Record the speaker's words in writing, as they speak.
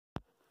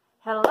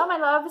Hello my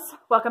loves,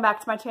 welcome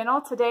back to my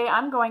channel. Today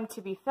I'm going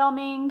to be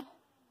filming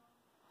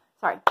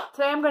a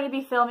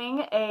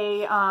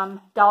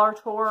dollar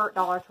store,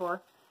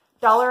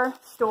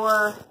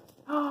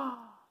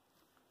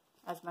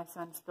 as my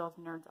son spills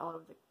nerds all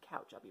over the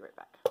couch. I'll be right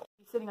back.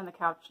 He's sitting on the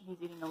couch and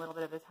he's eating a little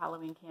bit of his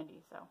Halloween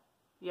candy, so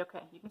be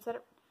okay. You can set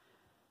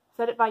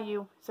it by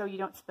you so you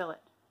don't spill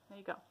it. There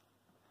you go.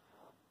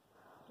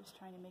 Just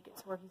trying to make it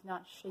so where he's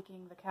not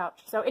shaking the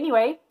couch. So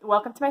anyway,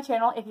 welcome to my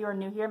channel. If you are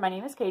new here, my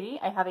name is Katie.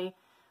 I have a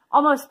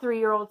almost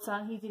 3-year-old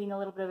son. He's eating a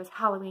little bit of his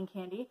Halloween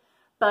candy,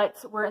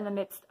 but we're in the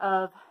midst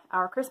of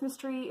our Christmas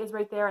tree is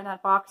right there in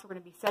that box. We're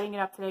going to be setting it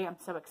up today. I'm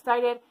so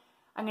excited.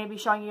 I'm going to be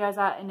showing you guys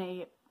that in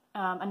a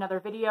another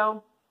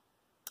video.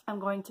 I'm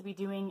going to be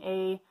doing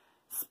a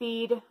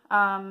speed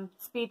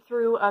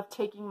through of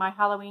taking my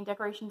Halloween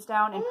decorations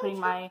down and putting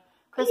my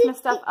Christmas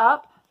stuff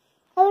up.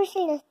 Do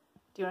you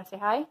want to say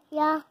hi?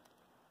 Yeah.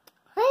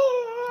 Hi,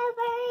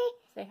 everybody.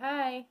 Say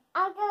hi.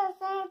 I'm gonna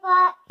say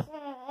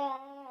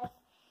boxes.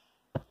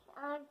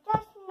 I'm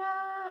just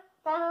not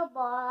the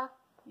ball.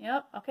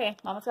 Yep. Okay.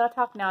 Mama's got to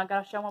talk now. I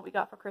got to show them what we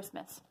got for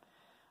Christmas.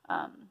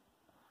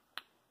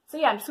 So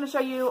yeah, I'm just going to show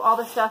you all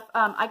the stuff.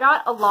 I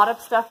got a lot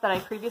of stuff that I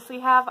previously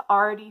have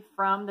already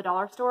from the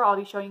dollar store. I'll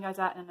be showing you guys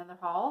that in another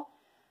haul.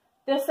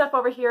 This stuff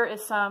over here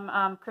is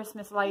some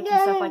Christmas lights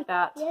and stuff like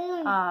that.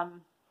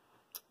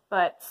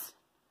 But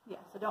yeah,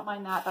 so don't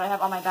mind that. But I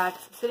have all my bags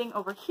sitting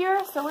over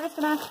here. So we're just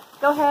going to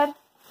go ahead.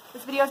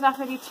 This video is not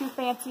going to be too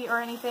fancy or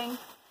anything.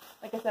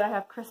 Like I said, I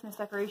have Christmas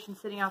decorations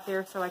sitting out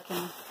there so I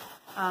can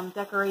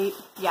decorate.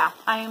 Yeah,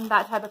 I am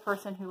that type of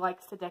person who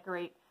likes to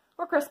decorate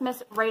for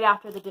Christmas right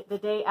after the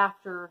day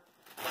after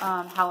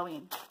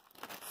Halloween.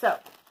 So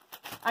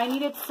I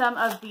needed some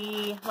of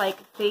the like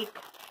fake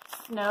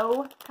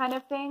snow kind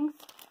of things.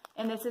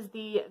 And this is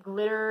the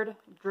glittered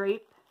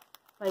drape,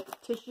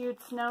 like tissued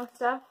snow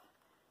stuff.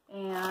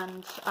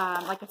 And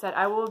like I said,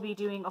 I will be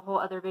doing a whole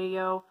other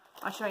video.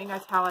 I'll show you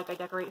guys how like I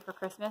decorate for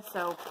Christmas.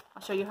 So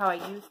I'll show you how I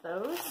use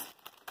those.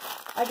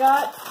 I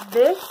got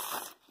this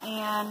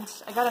and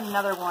I got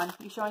another one.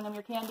 You showing them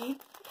your candy?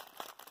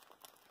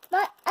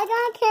 But I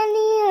got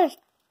candy.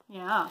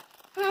 Yeah.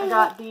 I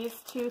got these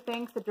two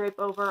things to drape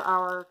over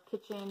our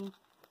kitchen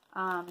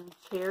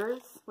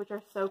chairs, which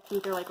are so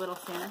cute. They're like little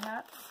Santa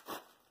hats.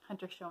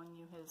 Hunter's showing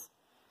you his.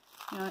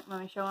 You know, let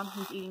me show him.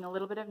 He's eating a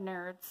little bit of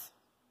nerds.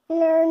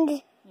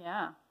 Nerd.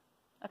 Yeah.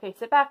 Okay,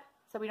 sit back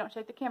so we don't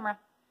shake the camera.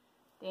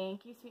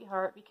 Thank you,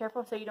 sweetheart. Be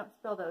careful so you don't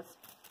spill those.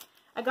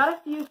 I got a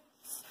few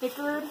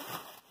stickered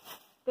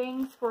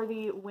things for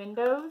the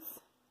windows.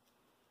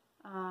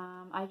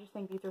 I just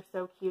think these are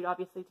so cute,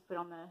 obviously, to put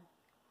on the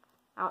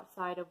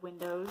outside of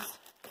windows.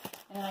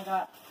 And then I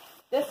got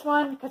this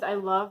one because I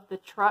love the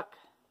truck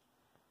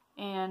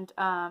and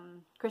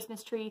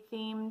Christmas tree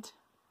themed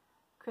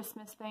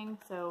Christmas thing.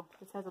 So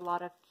this has a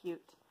lot of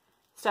cute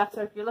stuff.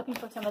 So if you're looking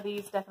for some of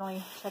these,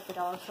 definitely check the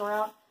dollar store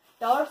out.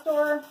 Dollar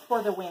store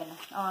for the win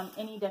on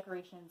any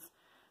decorations.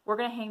 We're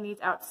going to hang these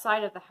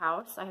outside of the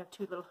house. I have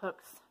 2 little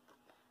hooks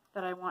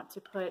that I want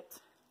to put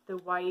the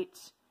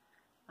white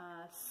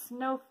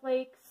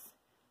snowflakes.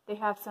 They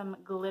have some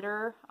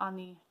glitter on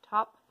the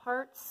top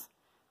parts.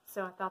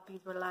 So I thought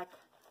these were like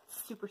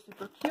super,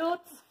 super cute.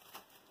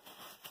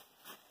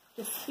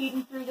 Just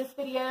speeding through this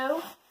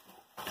video.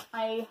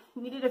 I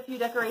needed a few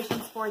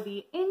decorations for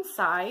the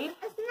inside.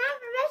 It's not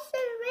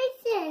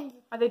restoration.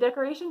 Are they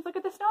decorations? Look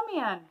at the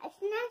snowman.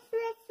 It's not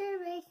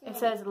restoration. It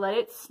says let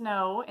it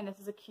snow, and this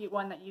is a cute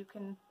one that you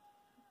can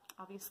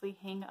obviously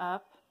hang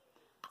up.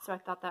 So I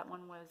thought that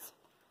one was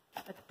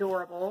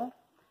adorable.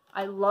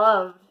 I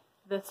loved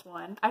this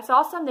one. I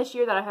saw some this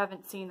year that I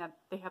haven't seen that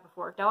they have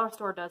before. Dollar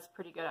Store does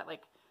pretty good at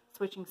like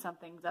switching some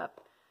things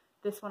up.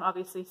 This one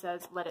obviously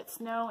says let it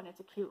snow, and it's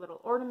a cute little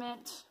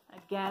ornament.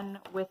 Again,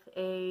 with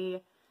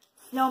a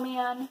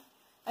snowman.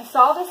 I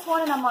saw this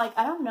one and I'm like,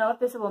 I don't know if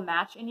this will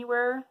match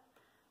anywhere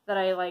that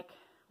I like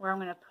where I'm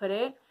going to put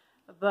it,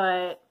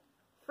 but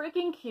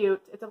freaking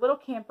cute. It's a little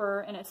camper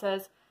and it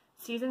says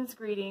Season's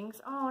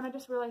Greetings. Oh, and I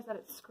just realized that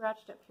it's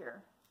scratched up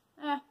here.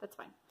 That's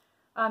fine.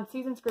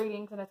 Season's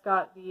Greetings, and it's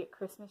got the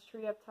Christmas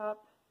tree up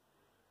top,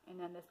 and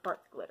then this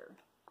part's glitter.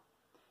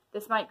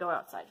 This might go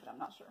outside, but I'm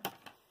not sure.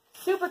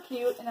 Super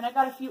cute. And then I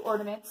got a few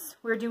ornaments.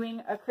 We're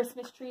doing a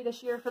Christmas tree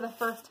this year for the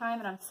first time,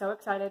 and I'm so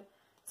excited.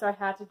 So I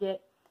had to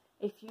get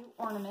a few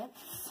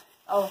ornaments.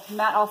 Oh,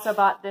 Matt also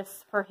bought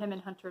this for him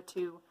and Hunter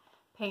to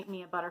paint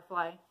me a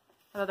butterfly.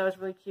 I thought that was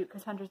really cute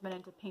because Hunter's been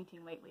into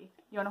painting lately.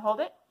 You want to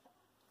hold it?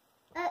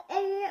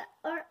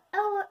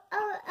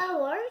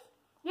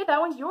 Yeah,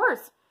 that one's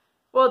yours.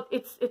 Well,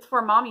 it's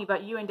for Mommy,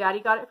 but you and Daddy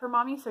got it for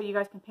Mommy, so you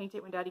guys can paint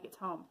it when Daddy gets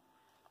home.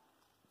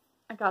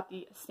 I got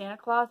the Santa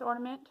Claus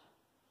ornament.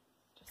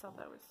 Just thought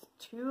that was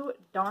too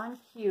darn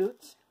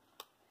cute.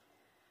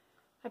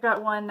 I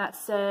got one that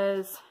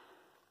says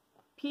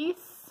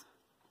peace.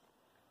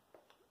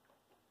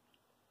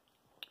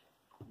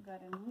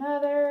 Got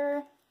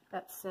another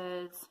that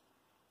says,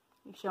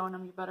 you showing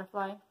them your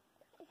butterfly?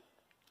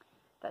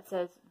 That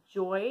says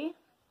joy.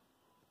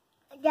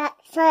 That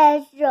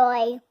says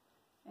joy.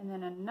 And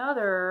then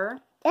another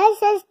That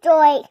says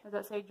joy. Does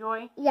that say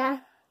joy? Yeah.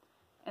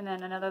 And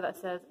then another that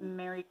says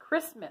Merry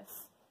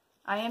Christmas.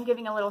 I am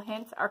giving a little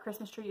hint. Our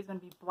Christmas tree is going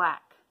to be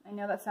black. I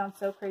know that sounds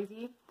so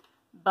crazy,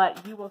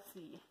 but you will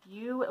see.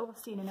 You will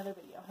see in another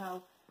video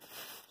how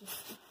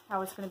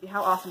it's going to be,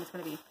 how awesome it's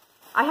going to be.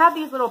 I have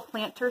these little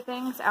planter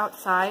things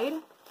outside,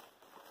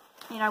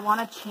 and I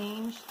want to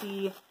change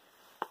the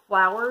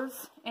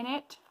flowers in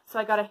it. So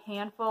I got a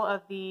handful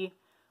of the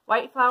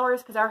white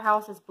flowers because our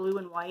house is blue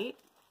and white.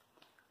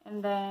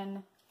 And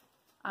then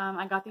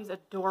I got these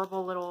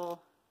adorable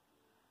little,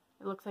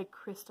 it looks like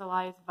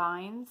crystallized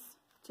vines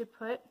to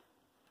put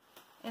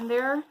in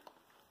there.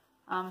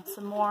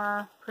 Some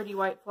more pretty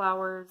white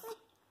flowers.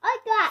 I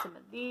got some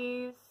of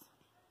these.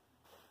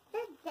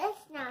 That's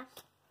nice.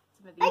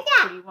 Some of these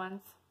pretty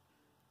ones.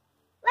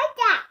 Like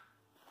that.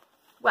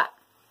 What?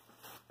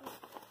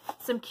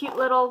 Some cute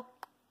little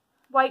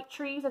white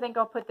trees. I think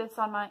I'll put this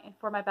on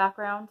for my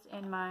background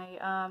in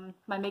my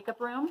my makeup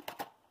room.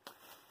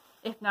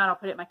 If not, I'll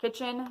put it in my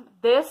kitchen.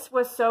 This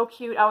was so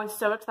cute. I was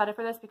so excited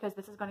for this because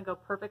this is going to go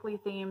perfectly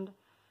themed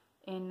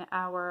in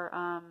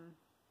our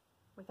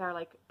with our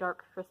like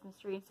dark Christmas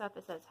tree and stuff.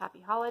 It says Happy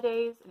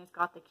Holidays, and it's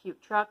got the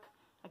cute truck.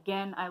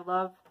 Again, I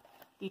love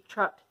the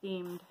truck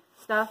themed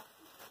stuff.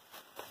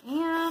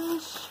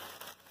 And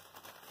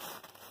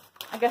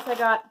I guess I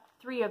got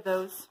 3 of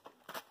those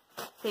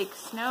fake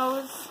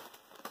snows.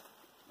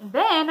 And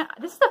then,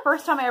 this is the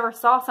first time I ever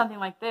saw something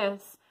like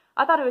this.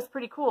 I thought it was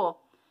pretty cool.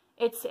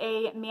 It's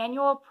a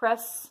manual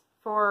press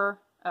for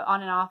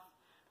on and off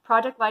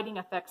project lighting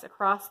effects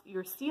across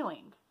your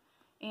ceiling.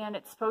 And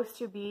it's supposed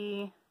to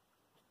be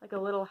like a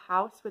little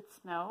house with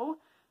snow.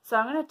 So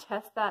I'm going to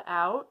test that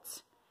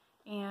out,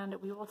 and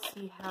we will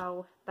see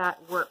how that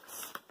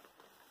works.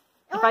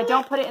 If I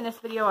don't put it in this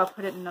video, I'll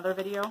put it in another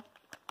video.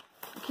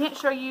 I can't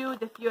show you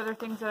the few other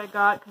things that I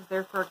got because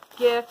they're for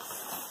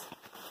gifts.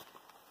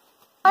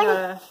 I need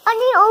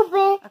to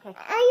open. Okay.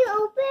 Are you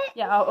open?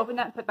 Yeah, I'll open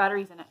that and put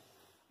batteries in it.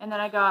 And then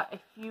I got a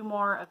few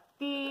more of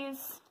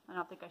these. I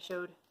don't think I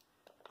showed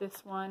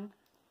this one.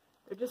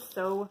 They're just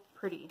so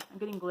pretty. I'm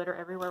getting glitter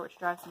everywhere, which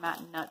drives Matt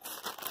nuts.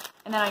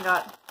 And then I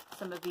got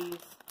some of these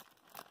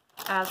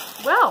as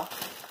well.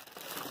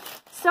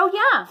 So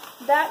yeah,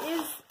 that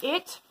is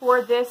it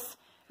for this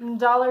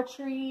Dollar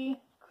Tree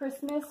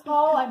Christmas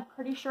haul. I'm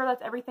pretty sure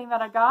that's everything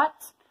that I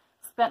got.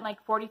 Spent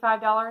like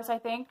 $45, I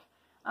think.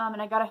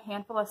 And I got a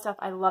handful of stuff.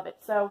 I love it.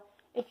 So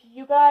if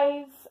you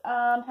guys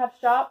have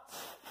shopped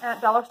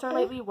at Dollar Store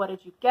lately, what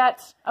did you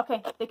get?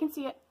 Okay, they can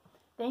see it.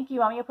 Thank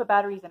you. I'm going to put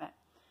batteries in it.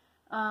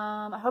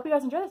 I hope you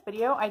guys enjoyed this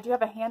video. I do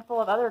have a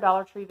handful of other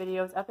Dollar Tree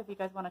videos up. If you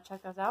guys want to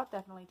check those out,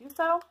 definitely do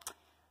so.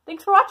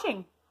 Thanks for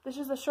watching. This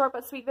is a short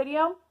but sweet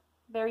video.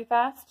 Very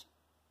fast.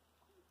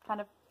 Kind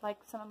of like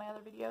some of my other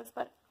videos,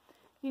 but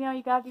you know,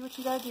 you gotta do what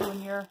you gotta do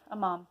when you're a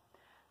mom.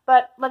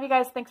 But love you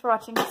guys. Thanks for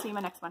watching. See you in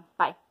my next one.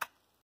 Bye.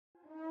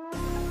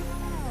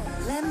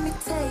 Let me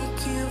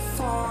take you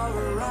for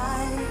a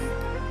ride.